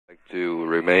to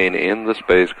remain in the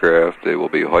spacecraft. They will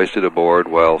be hoisted aboard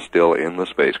while still in the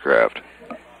spacecraft.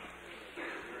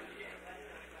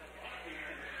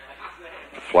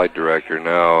 The flight director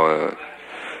now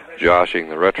joshing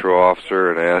the retro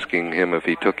officer and asking him if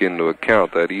he took into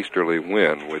account that easterly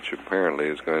wind, which apparently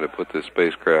is going to put this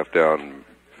spacecraft down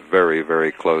very,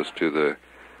 very close to the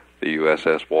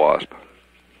USS Wasp.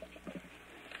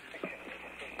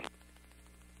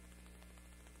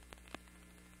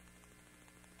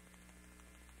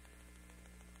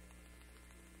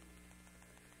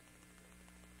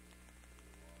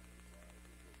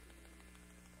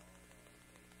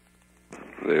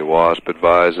 The Wasp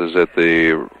advises that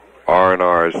the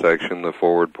R&R section, the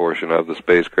forward portion of the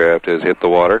spacecraft, has hit the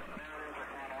water.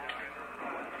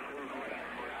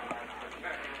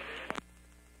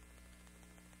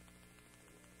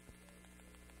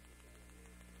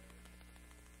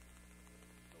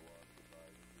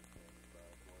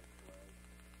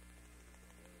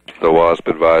 The Wasp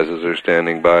advises they're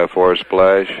standing by for a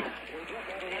splash.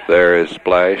 There is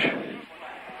splash.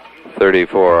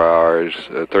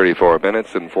 34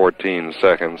 minutes and 14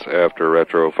 seconds after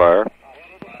retro fire.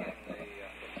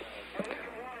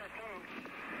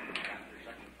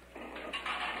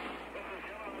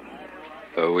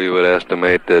 We would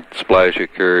estimate that splash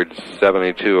occurred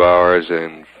 72 hours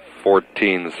and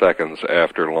 14 seconds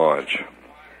after launch.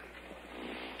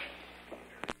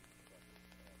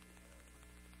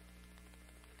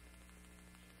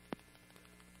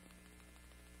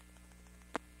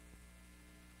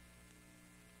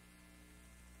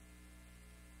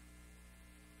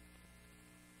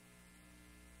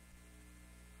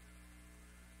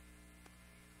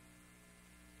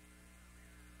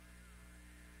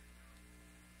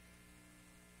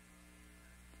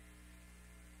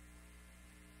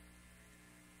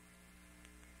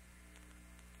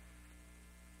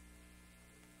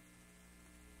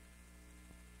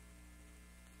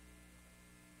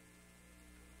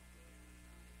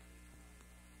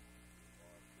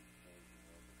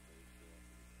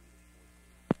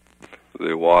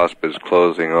 The Wasp is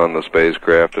closing on the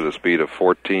spacecraft at a speed of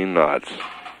 14 knots.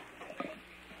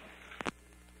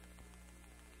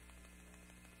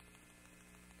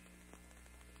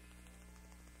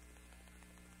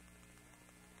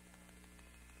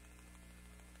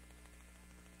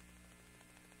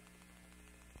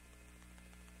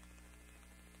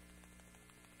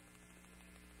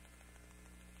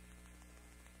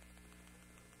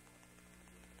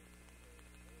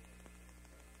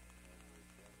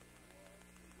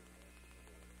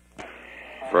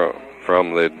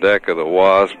 From the deck of the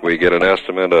Wasp, we get an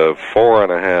estimate of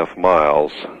 4.5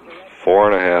 miles.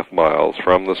 4.5 miles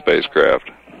from the spacecraft.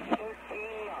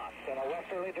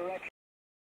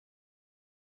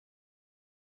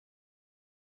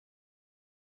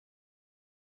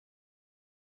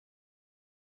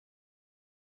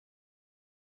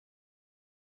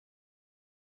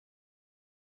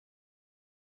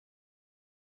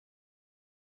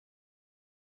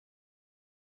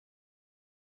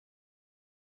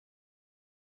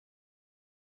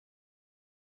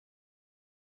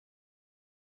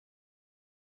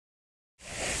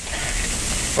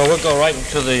 Well, we'll go right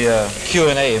into the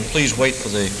Q&A, and please wait for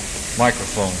the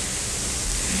microphone.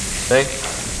 Dave?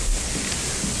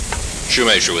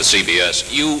 Shoemaker with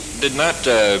CBS. You did not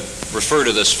refer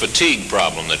to this fatigue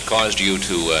problem that caused you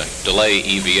to delay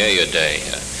EVA a day.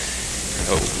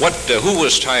 Who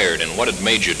was tired and what had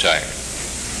made you tired?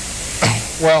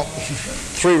 Well,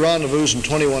 3 rendezvous in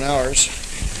 21 hours.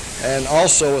 And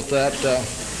also with that,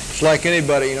 it's like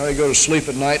anybody, you know, you go to sleep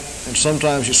at night, and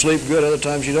sometimes you sleep good, other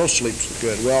times you don't sleep so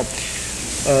good. Well,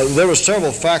 there were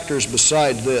several factors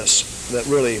beside this that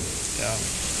really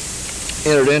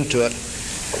entered into it.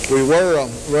 We were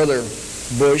rather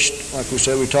bushed, like we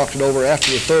said, we talked it over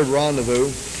after the 3rd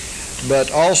rendezvous,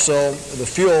 but also the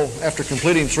fuel, after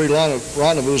completing 3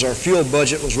 rendezvous, our fuel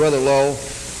budget was rather low.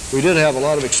 We did have a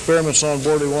lot of experiments on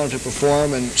board we wanted to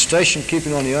perform, and station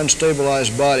keeping on the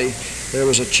unstabilized body, there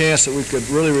was a chance that we could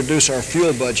really reduce our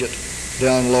fuel budget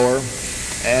down lower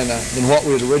than what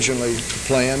we had originally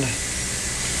planned.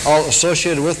 All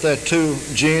associated with that too,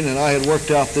 Gene and I had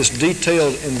worked out this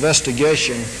detailed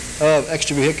investigation of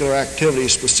extravehicular activity,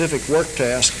 specific work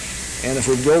tasks, and if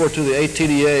we'd go over to the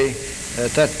ATDA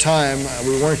at that time,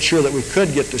 we weren't sure that we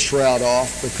could get the shroud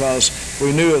off because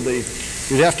we knew of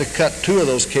you'd have to cut 2 of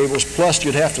those cables, plus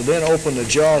you'd have to then open the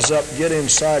jaws up, get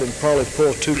inside, and probably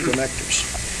pull 2 connectors.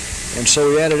 And so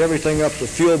we added everything up, the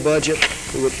fuel budget,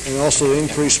 and also the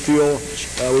increased fuel.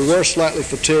 We were slightly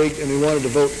fatigued, and we wanted to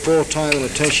devote full time and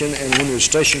attention, and when we were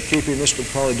station keeping, this would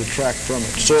probably detract from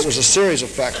it. So it was a series of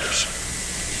factors.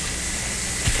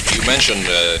 You mentioned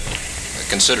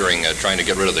considering trying to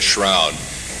get rid of the shroud.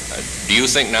 Do you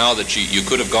think now that you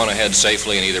could have gone ahead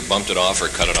safely and either bumped it off or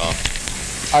cut it off?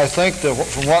 I think that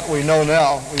from what we know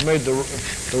now, we made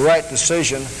the right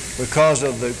decision because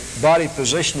of the body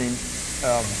positioning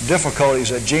difficulties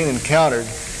that Gene encountered.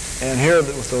 And here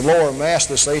with the lower mass,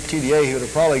 this ATDA, he would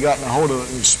have probably gotten a hold of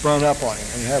it and sprung up on him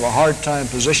and have a hard time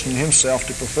positioning himself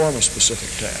to perform a specific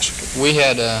task. We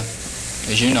had,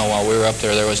 as you know, while we were up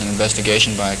there, there was an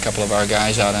investigation by a couple of our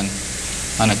guys out on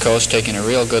the coast, taking a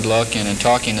real good look and in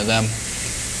talking to them.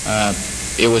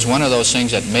 It was one of those things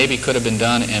that maybe could have been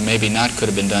done and maybe not could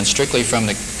have been done, strictly from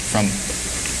the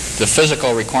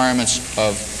physical requirements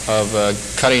of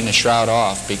cutting the shroud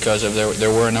off, because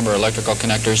there were a number of electrical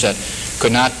connectors that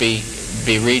could not be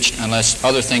reached unless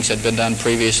other things had been done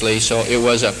previously. So it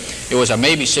was a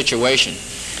maybe situation.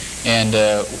 And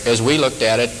as we looked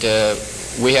at it,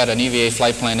 we had an EVA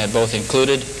flight plan that both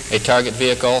included a target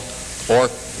vehicle or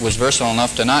was versatile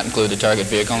enough to not include the target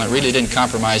vehicle, and it really didn't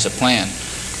compromise the plan.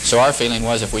 So our feeling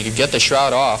was if we could get the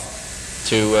shroud off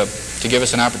to give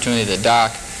us an opportunity to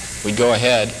dock, we'd go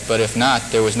ahead, but if not,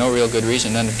 there was no real good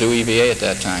reason then to do EVA at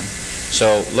that time.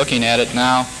 So looking at it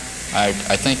now, I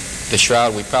think the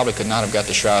shroud, we probably could not have got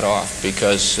the shroud off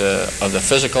because of the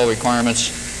physical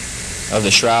requirements of the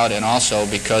shroud and also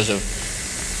because of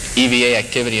EVA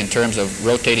activity in terms of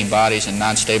rotating bodies and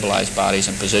non-stabilized bodies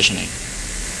and positioning.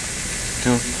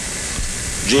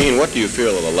 Gene, what do you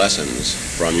feel are the lessons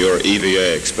from your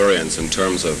EVA experience in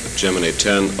terms of Gemini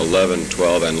 10, 11,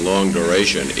 12, and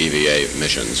long-duration EVA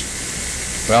missions?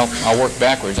 Well, I'll work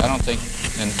backwards. I don't think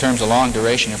in terms of long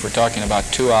duration, if we're talking about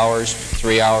 2 hours,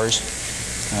 3 hours,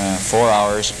 4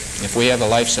 hours, if we have a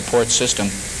life support system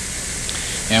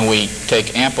and we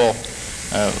take ample,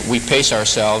 we pace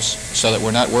ourselves so that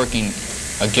we're not working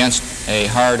against a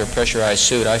hard or pressurized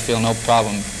suit, I feel no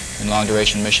problem in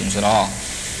long-duration missions at all.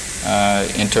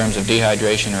 In terms of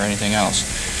dehydration or anything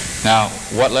else. Now,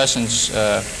 what lessons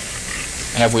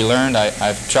have we learned?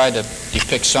 I've tried to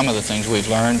depict some of the things we've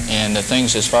learned, and the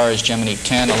things as far as Gemini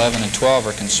 10, 11, and 12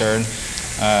 are concerned,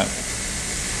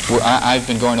 I've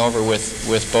been going over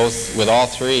with all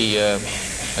three of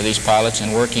these pilots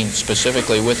and working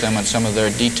specifically with them on some of their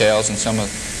details and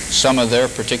some of their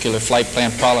particular flight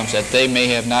plan problems that they may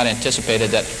have not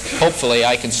anticipated, that hopefully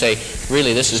I can say,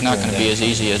 really, this is not going to be as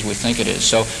easy as we think it is.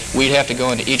 So we'd have to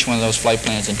go into each one of those flight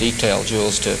plans in detail,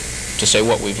 Jules, to say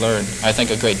what we've learned. I think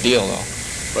a great deal, though.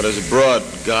 But as a broad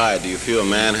guide, do you feel a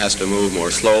man has to move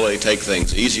more slowly, take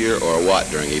things easier, or what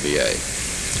during EVA?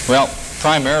 Well,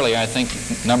 primarily, I think,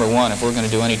 number one, if we're going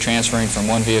to do any transferring from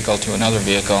one vehicle to another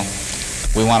vehicle,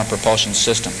 we want a propulsion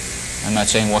system. I'm not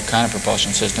saying what kind of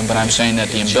propulsion system, but I'm saying that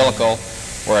the umbilical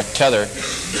or a tether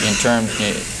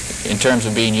in terms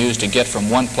of being used to get from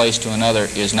one place to another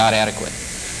is not adequate.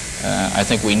 I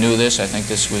think we knew this. I think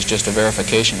this was just a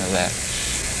verification of that.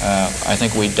 I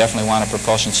think we definitely want a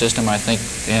propulsion system. I think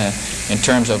in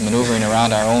terms of maneuvering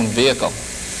around our own vehicle,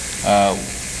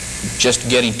 just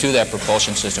getting to that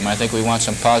propulsion system, I think we want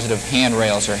some positive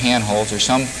handrails or handholds or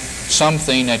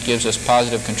something that gives us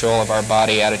positive control of our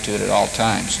body attitude at all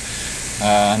times.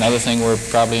 Another thing we're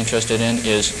probably interested in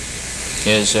is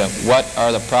what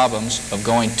are the problems of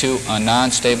going to a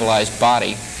non-stabilized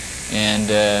body and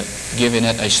giving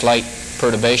it a slight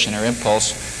perturbation or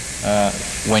impulse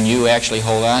when you actually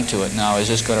hold on to it. Now, is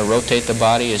this going to rotate the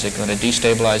body? Is it going to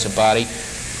destabilize the body?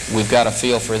 We've got to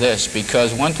feel for this,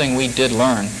 because one thing we did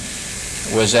learn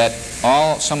was that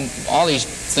all these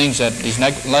things, that these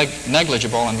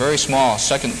negligible and very small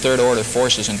second, third order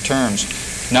forces and terms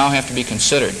now have to be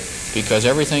considered, because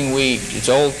everything it's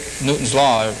old Newton's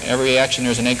law, every action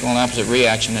there's an equal and opposite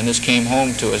reaction, and this came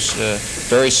home to us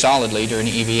very solidly during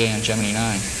the EVA on Gemini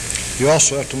 9. You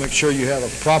also have to make sure you have a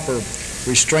proper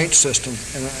restraint system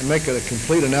and make a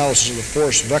complete analysis of the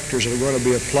force vectors that are going to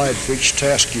be applied for each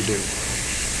task you do.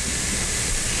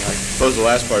 I suppose the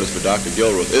last part is for Dr.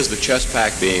 Gilruth. Is the chest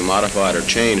pack being modified or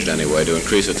changed anyway to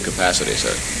increase its capacity,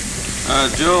 sir?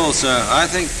 Jules, I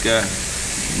think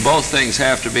both things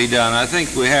have to be done. I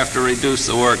think we have to reduce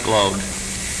the workload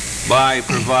by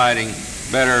providing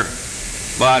better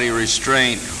body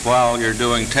restraint while you're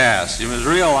doing tasks. You must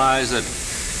realize that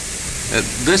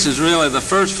this is really the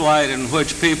first flight in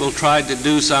which people tried to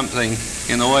do something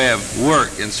in the way of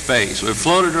work in space. We've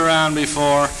floated around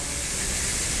before,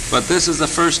 but this is the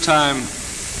first time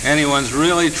anyone's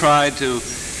really tried to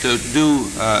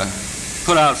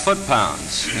put out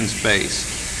foot-pounds in space.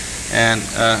 And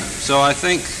so I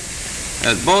think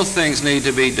that both things need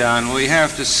to be done. We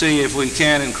have to see if we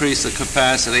can increase the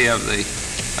capacity of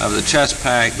the chest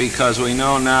pack, because we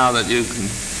know now that you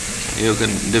can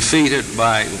defeat it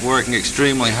by working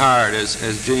extremely hard, as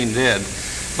Gene did.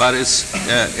 but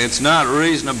it's not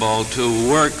reasonable to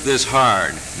work this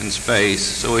hard in space.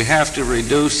 So we have to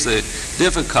reduce the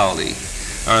difficulty,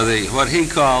 or what he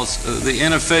calls the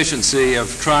inefficiency of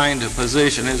trying to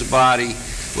position his body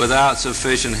without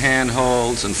sufficient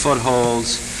handholds and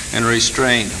footholds and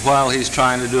restraint while he's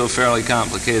trying to do a fairly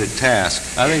complicated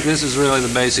task. I think this is really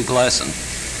the basic lesson.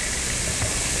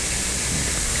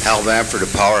 Hal Bamford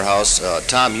of Powerhouse.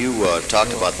 Tom, you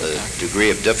talked about the degree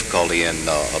of difficulty in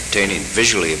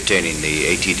visually obtaining the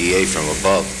ATDA from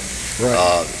above.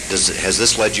 Right. Has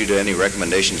this led you to any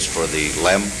recommendations for the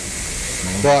LEM?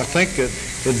 Well, I think it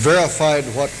verified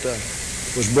what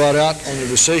was brought out on the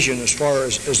decision as far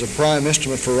as the prime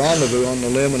instrument for rendezvous on the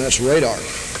LEM, and that's radar.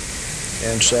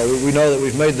 And so we know that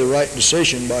we've made the right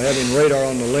decision by having radar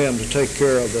on the LEM to take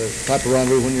care of the type of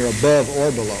rendezvous when you're above or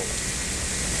below.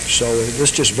 So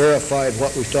this just verified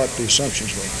what we thought the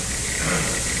assumptions were.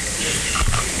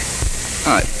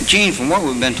 Gene, from what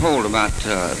we've been told about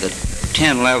the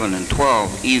 10, 11, and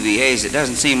 12 EVAs, it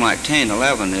doesn't seem like 10,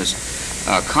 11 is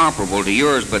comparable to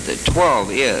yours, but that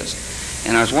 12 is.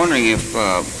 And I was wondering if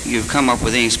you've come up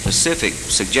with any specific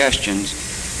suggestions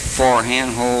for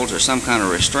handholds or some kind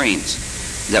of restraints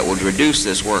that would reduce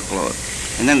this workload.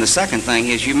 And then the second thing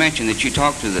is you mentioned that you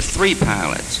talked to the 3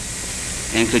 pilots.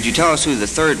 And could you tell us who the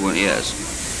third one is?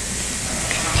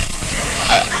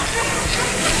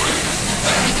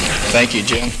 Thank you,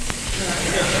 Jim.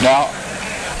 Now,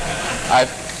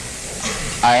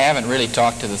 I haven't really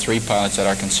talked to the 3 pilots that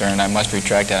are concerned. I must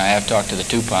retract that. I have talked to the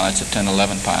 2 pilots, the 10,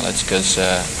 11 pilots, because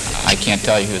I can't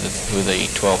tell you who the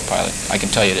 12 pilot. I can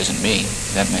tell you it isn't me.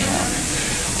 That may help.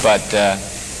 But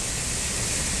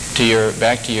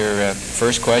back to your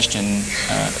first question,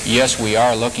 yes, we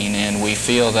are looking, and we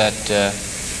feel that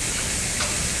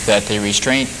that the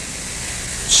restraint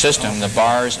system, the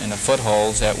bars and the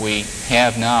footholds that we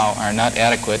have now, are not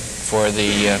adequate for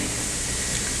the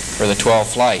 12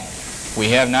 flight. We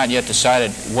have not yet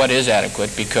decided what is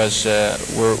adequate, because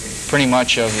we're pretty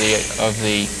much of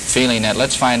the feeling that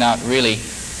let's find out really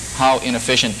how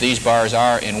inefficient these bars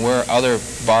are and where other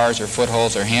bars or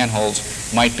footholds or handholds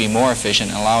might be more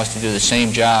efficient and allow us to do the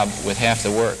same job with half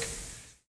the work.